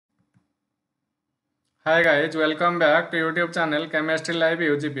Hi guys, welcome back to YouTube channel Chemistry Live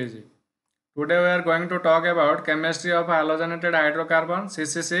UGPG. Today we are going to talk about chemistry of halogenated hydrocarbon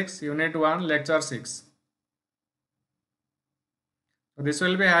CC6 Unit 1 Lecture 6. So this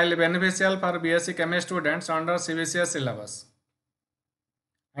will be highly beneficial for BSc Chemistry students under CBCS syllabus.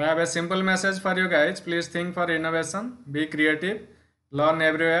 I have a simple message for you guys. Please think for innovation, be creative, learn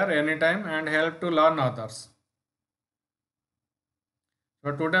everywhere, anytime and help to learn others.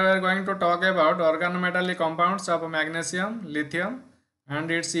 So today we are going to talk about organometallic compounds of magnesium, lithium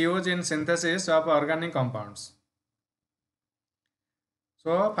and its use in synthesis of organic compounds.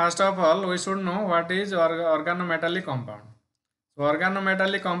 So first of all, we should know what is organometallic compound. So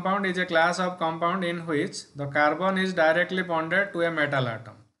organometallic compound is a class of compound in which the carbon is directly bonded to a metal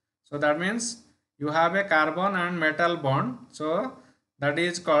atom. So that means you have a carbon and metal bond. So that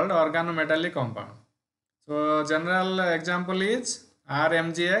is called organometallic compound. So general example is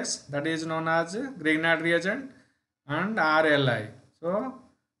RMGX, that is known as Grignard reagent, and RLI. So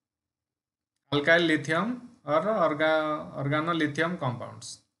alkyl lithium or organolithium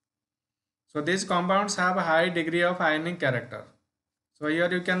compounds. So these compounds have a high degree of ionic character. So here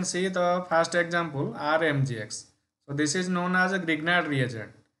you can see the first example RMGX. So this is known as a Grignard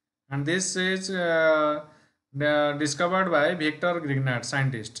reagent, and this is discovered by Victor Grignard,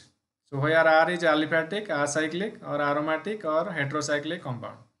 scientist. So where R is aliphatic, acyclic or aromatic or heterocyclic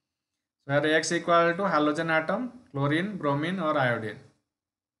compound. So here X equal to halogen atom, chlorine, bromine or iodine.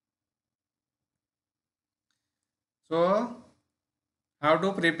 So how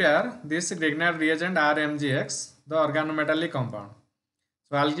to prepare this Grignard reagent RMGX, the organometallic compound.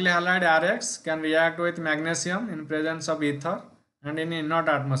 So alkyl halide Rx can react with magnesium in presence of ether and in inert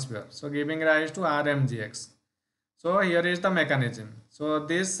atmosphere, so giving rise to RMGX. So here is the mechanism. So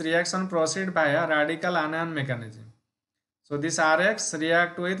this reaction proceeds via radical anion mechanism. So this Rx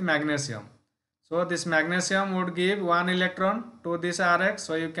react with magnesium. So this magnesium would give one electron to this Rx,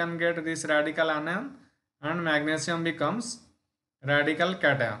 so you can get this radical anion and magnesium becomes radical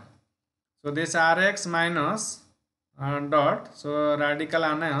cation. So this Rx minus dot, so radical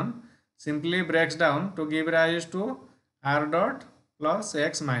anion simply breaks down to give rise to R dot plus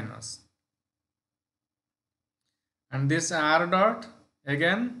X minus. And this R dot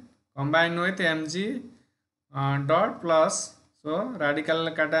again combine with Mg dot plus, so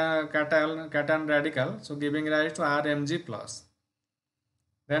radical cation radical, so giving rise to Rmg plus.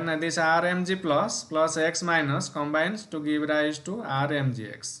 Then this Rmg plus X minus combines to give rise to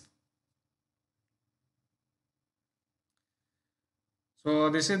Rmgx. So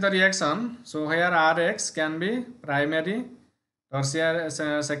this is the reaction. So here Rx can be primary, tertiary,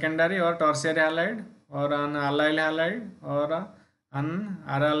 secondary or tertiary halide, or an allyl halide, or an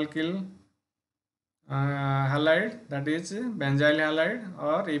Aralkyl halide, that is benzyl halide,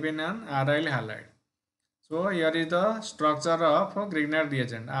 or even an aryl halide. So here is the structure of Grignard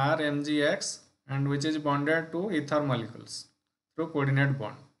reagent RMGX, and which is bonded to ether molecules through coordinate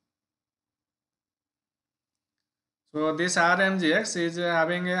bond. So this RMGX is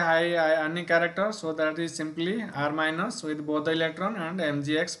having a high ionic character, so that is simply R minus with both the electron and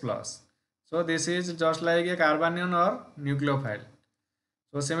MgX plus. So this is just like a carbanion or nucleophile.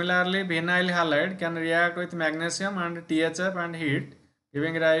 So similarly, vinyl halide can react with magnesium and THF and heat,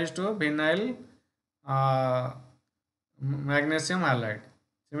 giving rise to vinyl magnesium halide.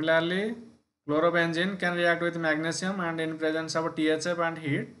 Similarly, chlorobenzene can react with magnesium and in presence of THF and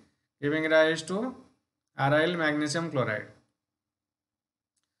heat, giving rise to aryl magnesium chloride.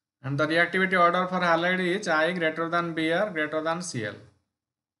 And the reactivity order for halide is I greater than Br greater than Cl.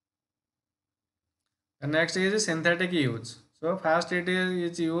 The next is synthetic use. So first it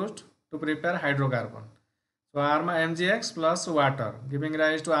is used to prepare hydrocarbon. So MgX plus water, giving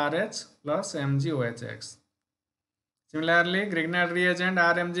rise to RH plus MgOHX. Similarly, Grignard reagent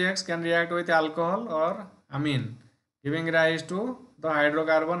RMGX can react with alcohol or amine, giving rise to the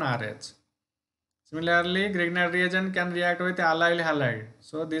hydrocarbon RH. Similarly, Grignard reagent can react with allyl halide.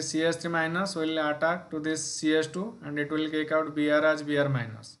 So this CH3 minus will attack to this CH2 and it will take out Br as Br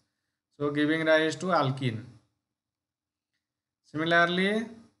minus, so giving rise to alkene. Similarly,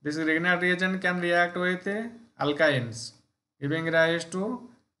 this Grignard reagent can react with alkynes, giving rise to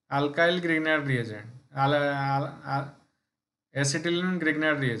alkyl Grignard reagent, acetylene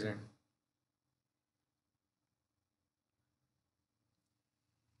Grignard reagent.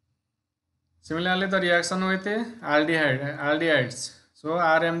 Similarly, the reaction with aldehydes. So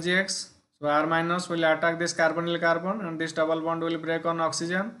RMGX, so R minus will attack this carbonyl carbon and this double bond will break on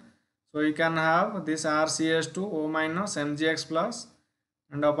oxygen. So you can have this RCH2 O minus MgX plus,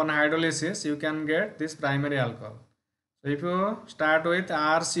 and upon hydrolysis you can get this primary alcohol. So if you start with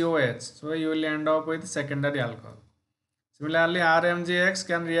RCOH, so you will end up with secondary alcohol. Similarly, RMGX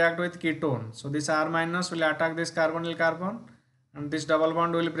can react with ketone. So this R minus will attack this carbonyl carbon and this double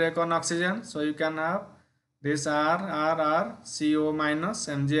bond will break on oxygen. So you can have this RRR CO minus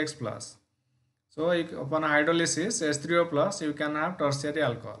MgX plus. So upon hydrolysis H3O plus you can have tertiary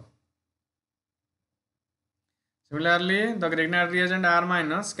alcohol. Similarly, the Grignard reagent R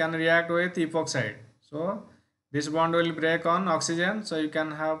minus can react with epoxide. So this bond will break on oxygen. So you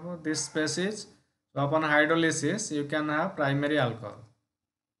can have this species. So upon hydrolysis you can have primary alcohol.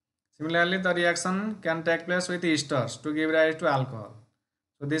 Similarly, the reaction can take place with esters to give rise to alcohol.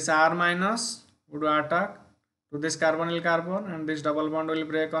 So this R minus would attack to this carbonyl carbon and this double bond will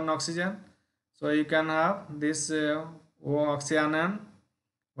break on oxygen. So you can have this O oxyanion.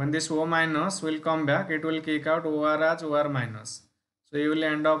 When this O minus will come back, it will kick out OR as OR minus. So you will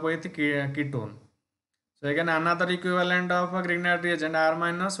end up with ketone. So again another equivalent of a Grignard reagent R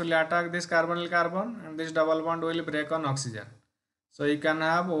minus will attack this carbonyl carbon and this double bond will break on oxygen. So you can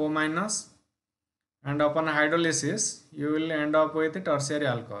have O minus and upon hydrolysis you will end up with tertiary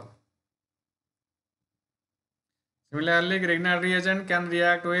alcohol. Similarly, Grignard reagent can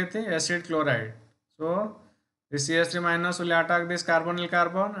react with acid chloride. So this CH3 minus will attack this carbonyl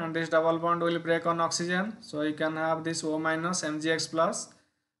carbon and this double bond will break on oxygen. So you can have this O minus MgX plus.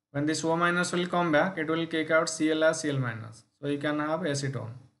 When this O minus will come back, it will kick out Cl as Cl minus. So you can have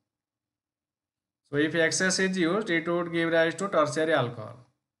acetone. So if excess is used, it would give rise to tertiary alcohol.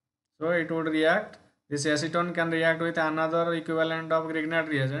 So it would react. This acetone can react with another equivalent of Grignard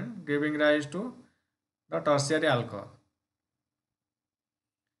reagent, giving rise to the tertiary alcohol.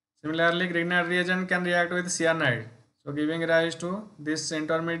 Similarly, Grignard reagent can react with cyanide, so giving rise to this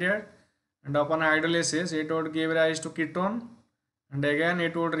intermediate, and upon hydrolysis it would give rise to ketone, and again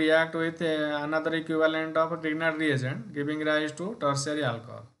it would react with another equivalent of Grignard reagent, giving rise to tertiary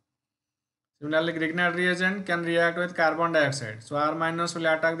alcohol. Similarly, Grignard reagent can react with carbon dioxide, so R minus will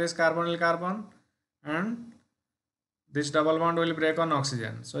attack this carbonyl carbon and this double bond will break on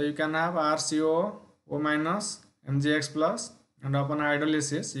oxygen. So you can have RCO O minus MgX plus, and upon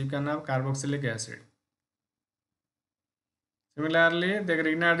hydrolysis you can have carboxylic acid. Similarly, the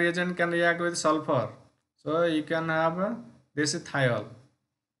Grignard reagent can react with sulfur, so you can have this thiol.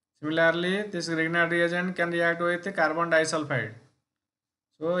 Similarly, this Grignard reagent can react with carbon disulfide,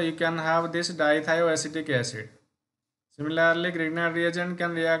 so you can have this dithioacetic acid. Similarly, Grignard reagent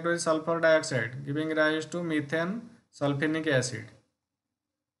can react with sulfur dioxide, giving rise to methane sulfinic acid.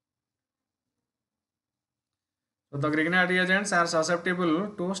 So the Grignard reagents are susceptible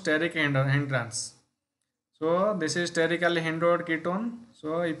to steric hindrance. So this is sterically hindered ketone.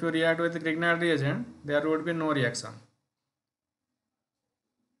 So if you react with Grignard reagent, there would be no reaction.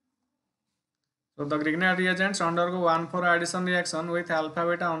 So the Grignard reagents undergo 1,4 addition reaction with alpha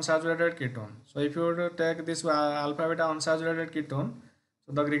beta unsaturated ketone. So if you would take this alpha beta unsaturated ketone,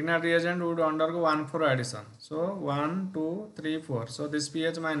 so the Grignard reagent would undergo 1,4 addition. So 1, 2, 3, 4. So this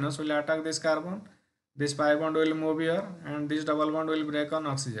pH minus will attack this carbon. This pi bond will move here and this double bond will break on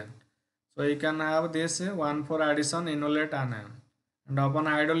oxygen. So you can have this 1,4 addition enolate anion, and upon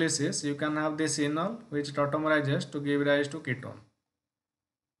hydrolysis you can have this enol which tautomerizes to give rise to ketone.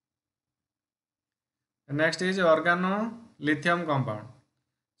 The next is organolithium compound.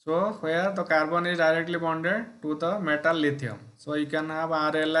 So where the carbon is directly bonded to the metal lithium. So you can have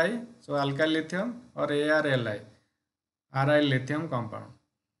RLI, so alkyl lithium, or ARLI, aryl lithium compound.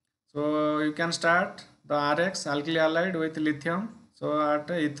 So you can start the RX alkyl halide with lithium. So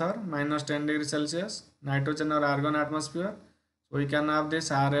at ether minus 10 degrees Celsius, nitrogen or argon atmosphere. So we can have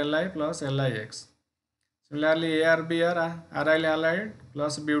this RLI plus LIX. Similarly, ARBr aryl halide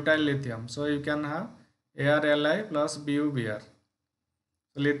plus butyl lithium. So you can have ARLI plus BuBr.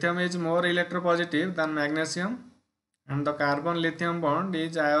 So lithium is more electropositive than magnesium, and the carbon lithium bond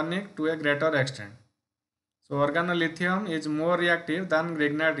is ionic to a greater extent. So organolithium is more reactive than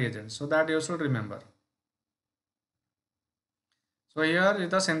Grignard reagent, so that you should remember. So here is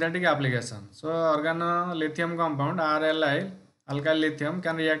the synthetic application. So organolithium compound RLI alkyl lithium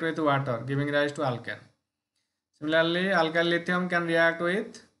can react with water, giving rise to alkane. Similarly, alkyl lithium can react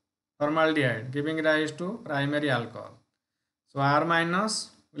with formaldehyde, giving rise to primary alcohol. So R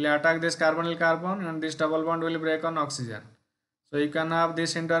minus will attack this carbonyl carbon and this double bond will break on oxygen. So you can have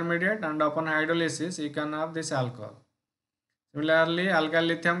this intermediate, and upon hydrolysis you can have this alcohol. Similarly, alkyl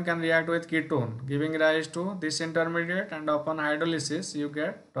lithium can react with ketone, giving rise to this intermediate, and upon hydrolysis you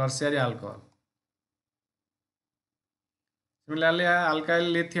get tertiary alcohol. Similarly, alkyl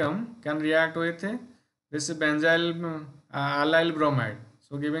lithium can react with this benzyl allyl bromide,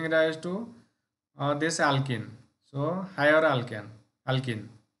 so giving rise to this alkene. so higher alkene.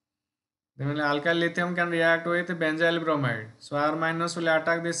 Then alkyl lithium can react with benzyl bromide. So R minus will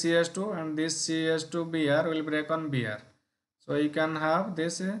attack this CH2 and this CH2Br will break on Br. So you can have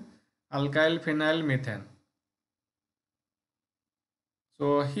this alkyl phenyl methane.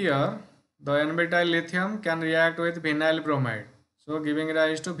 So here the n-butyl lithium can react with vinyl bromide. So giving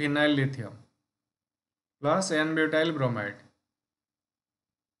rise to vinyl lithium plus n-butyl bromide.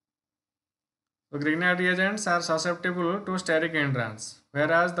 So Grignard reagents are susceptible to steric hindrance,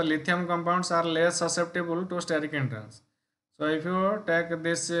 whereas the lithium compounds are less susceptible to steric hindrance. So if you take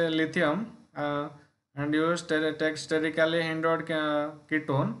this lithium and you take sterically hindered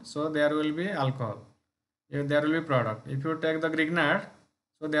ketone, so there will be alcohol. If there will be product. If you take the Grignard,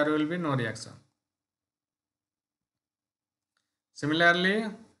 so there will be no reaction. Similarly,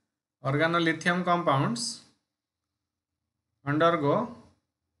 organolithium compounds undergo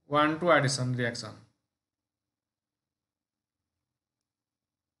 1,2 addition reaction.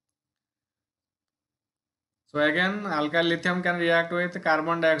 So again, alkyl lithium can react with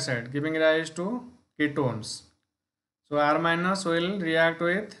carbon dioxide, giving rise to ketones. So R minus will react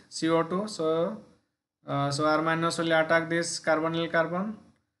with CO2. So R minus will attack this carbonyl carbon,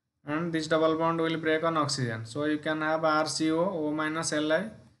 and this double bond will break on oxygen. So you can have RCO, O minus Li,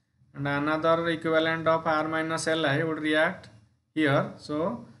 and another equivalent of R minus Li would react here.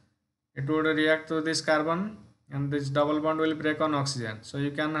 So it would react to this carbon, and this double bond will break on oxygen. So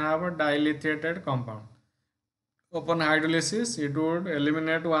you can have a dilithiated compound. Upon hydrolysis, it would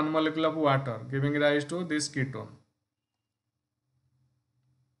eliminate one molecule of water, giving rise to this ketone.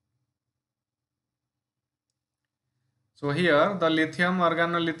 So here the lithium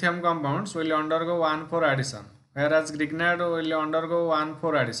organolithium compounds will undergo 1,4 addition, whereas Grignard will undergo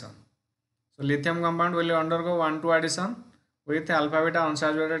 1,4 addition. So lithium compound will undergo 1,2 addition with alpha beta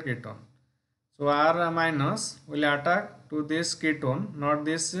unsaturated ketone. So R minus will attack to this ketone, not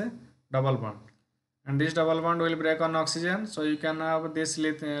this double bond, and this double bond will break on oxygen. So you can have this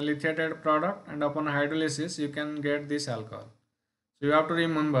lithiated product, and upon hydrolysis you can get this alcohol. So you have to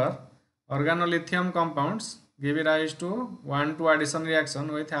remember organolithium compounds give rise to 1,2 addition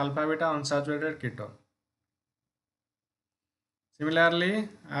reaction with alpha beta unsaturated ketone. Similarly,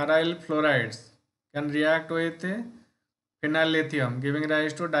 aryl fluorides can react with phenyl lithium, giving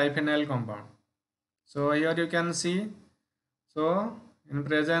rise to diphenyl compound. So here you can see, so in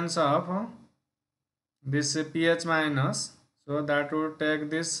presence of this pH minus, so that would take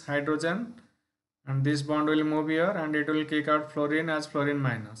this hydrogen, and this bond will move here, and it will kick out fluorine as fluorine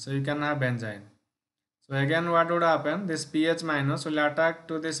minus. So you can have benzene. So again what would happen, this pH minus will attack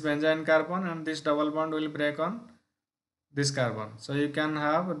to this benzene carbon, and this double bond will break on this carbon. So you can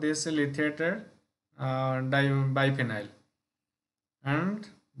have this lithiated biphenyl, and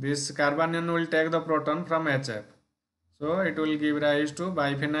this carbanion will take the proton from HF. So it will give rise to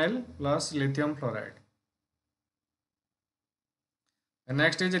biphenyl plus lithium fluoride. The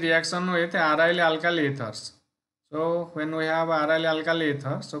next is reaction with aryl alkyl ethers. So when we have aryl alkyl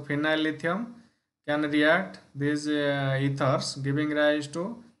ether, so phenyl lithium can react these ethers, giving rise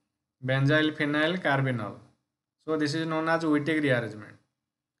to benzyl phenyl carbinol. So this is known as Wittig rearrangement.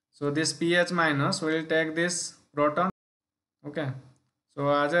 So this pH minus will take this proton. Okay. So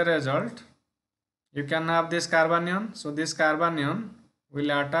as a result, you can have this carbanion. So this carbanion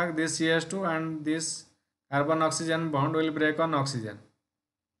will attack this CH2, and this carbon oxygen bond will break on oxygen.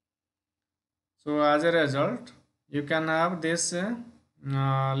 So as a result, you can have this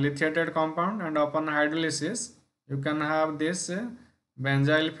lithiated compound, and upon hydrolysis you can have this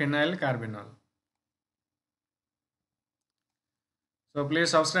benzyl phenyl carbinol. So please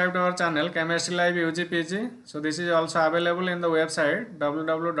subscribe to our channel Chemistry Live UGPG. So this is also available in the website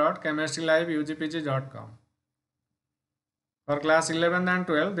www.chemistryliveugpg.com. For class 11th and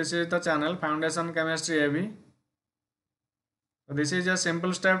 12th, this is the channel Foundation Chemistry AV. So this is a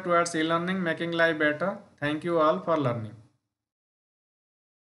simple step towards e-learning, making life better. Thank you all for learning.